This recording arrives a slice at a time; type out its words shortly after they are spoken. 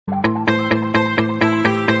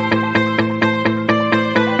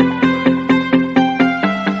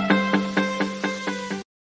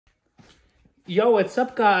Yo, what's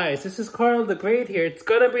up guys? This is Carl the Great here. It's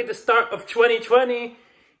gonna be the start of 2020.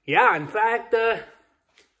 Yeah, in fact,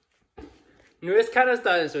 New Year's countdown's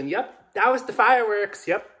done soon. Yep, that was the fireworks.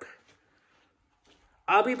 Yep.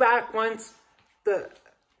 I'll be back once the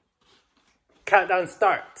countdown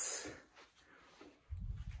starts.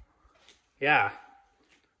 Yeah.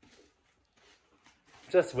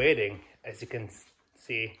 Just waiting, as you can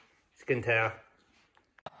see, as you can tell.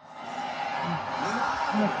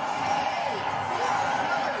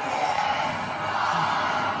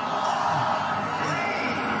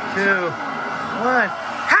 2, 1.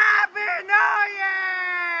 Happy New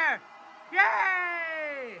Year!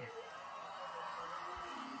 Yay!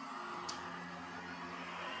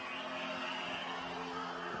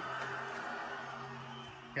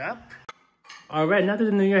 Yep. Alright, now that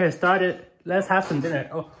the new year has started, let's have some dinner.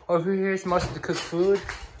 Oh, over here is most of the cooked food.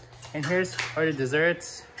 And here's all the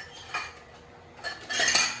desserts.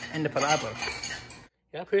 And the palabok.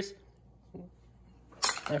 Yep, here's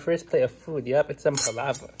my first plate of food. Yep, it's some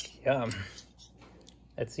palabok. Yum.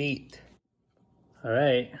 Let's eat.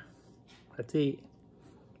 Alright, let's eat.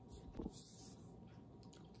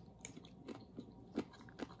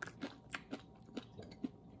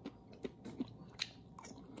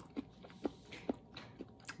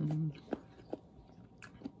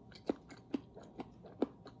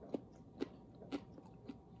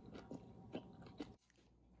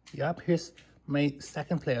 Yep, here's my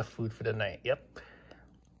second plate of food for the night. Yep.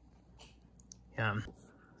 Yum.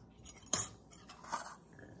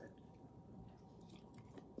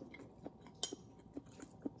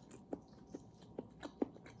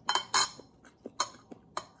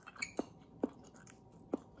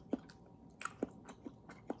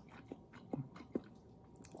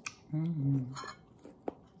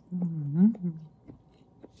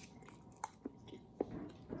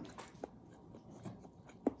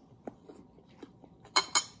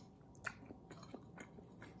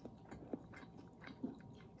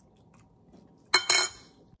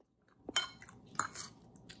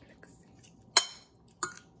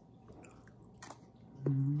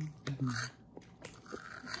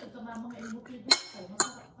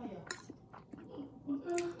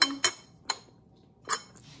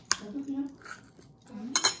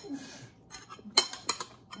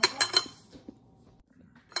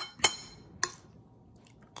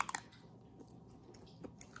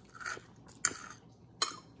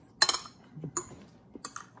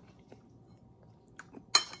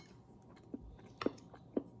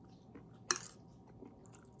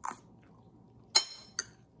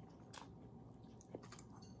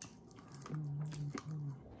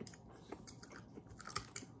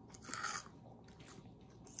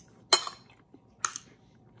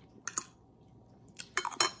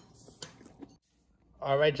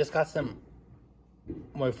 Alright, just got some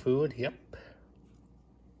more food. Yep.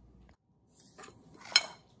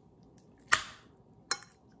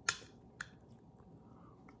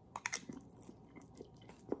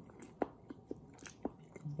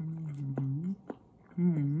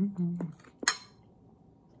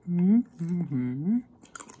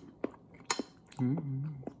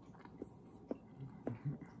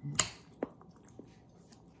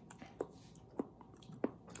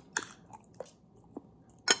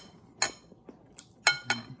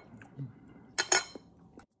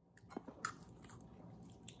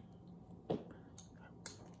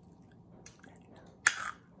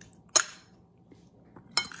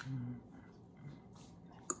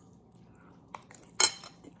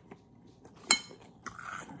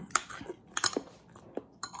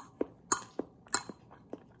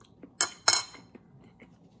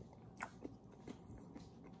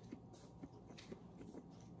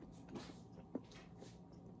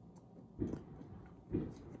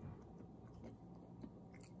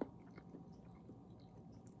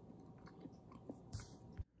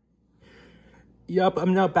 Yup,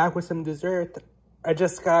 I'm now back with some dessert. I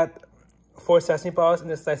just got 4 sesame balls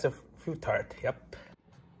and a slice of fruit tart. Yep.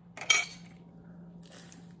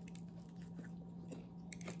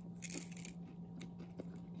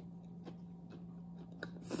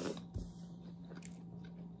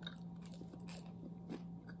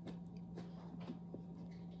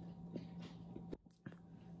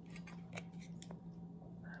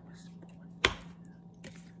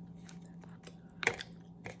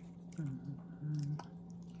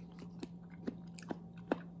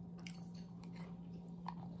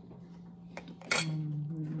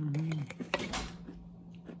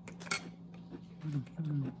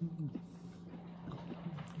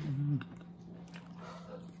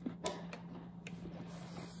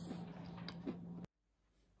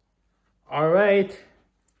 All right.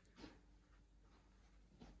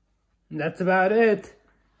 That's about it.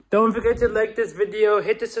 Don't forget to like this video,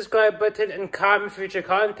 hit the subscribe button, and comment future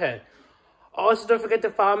content. Also, don't forget to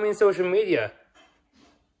follow me on social media.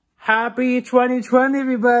 Happy 2020,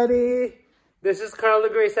 everybody! This is Carl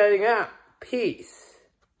Gray signing out. Peace.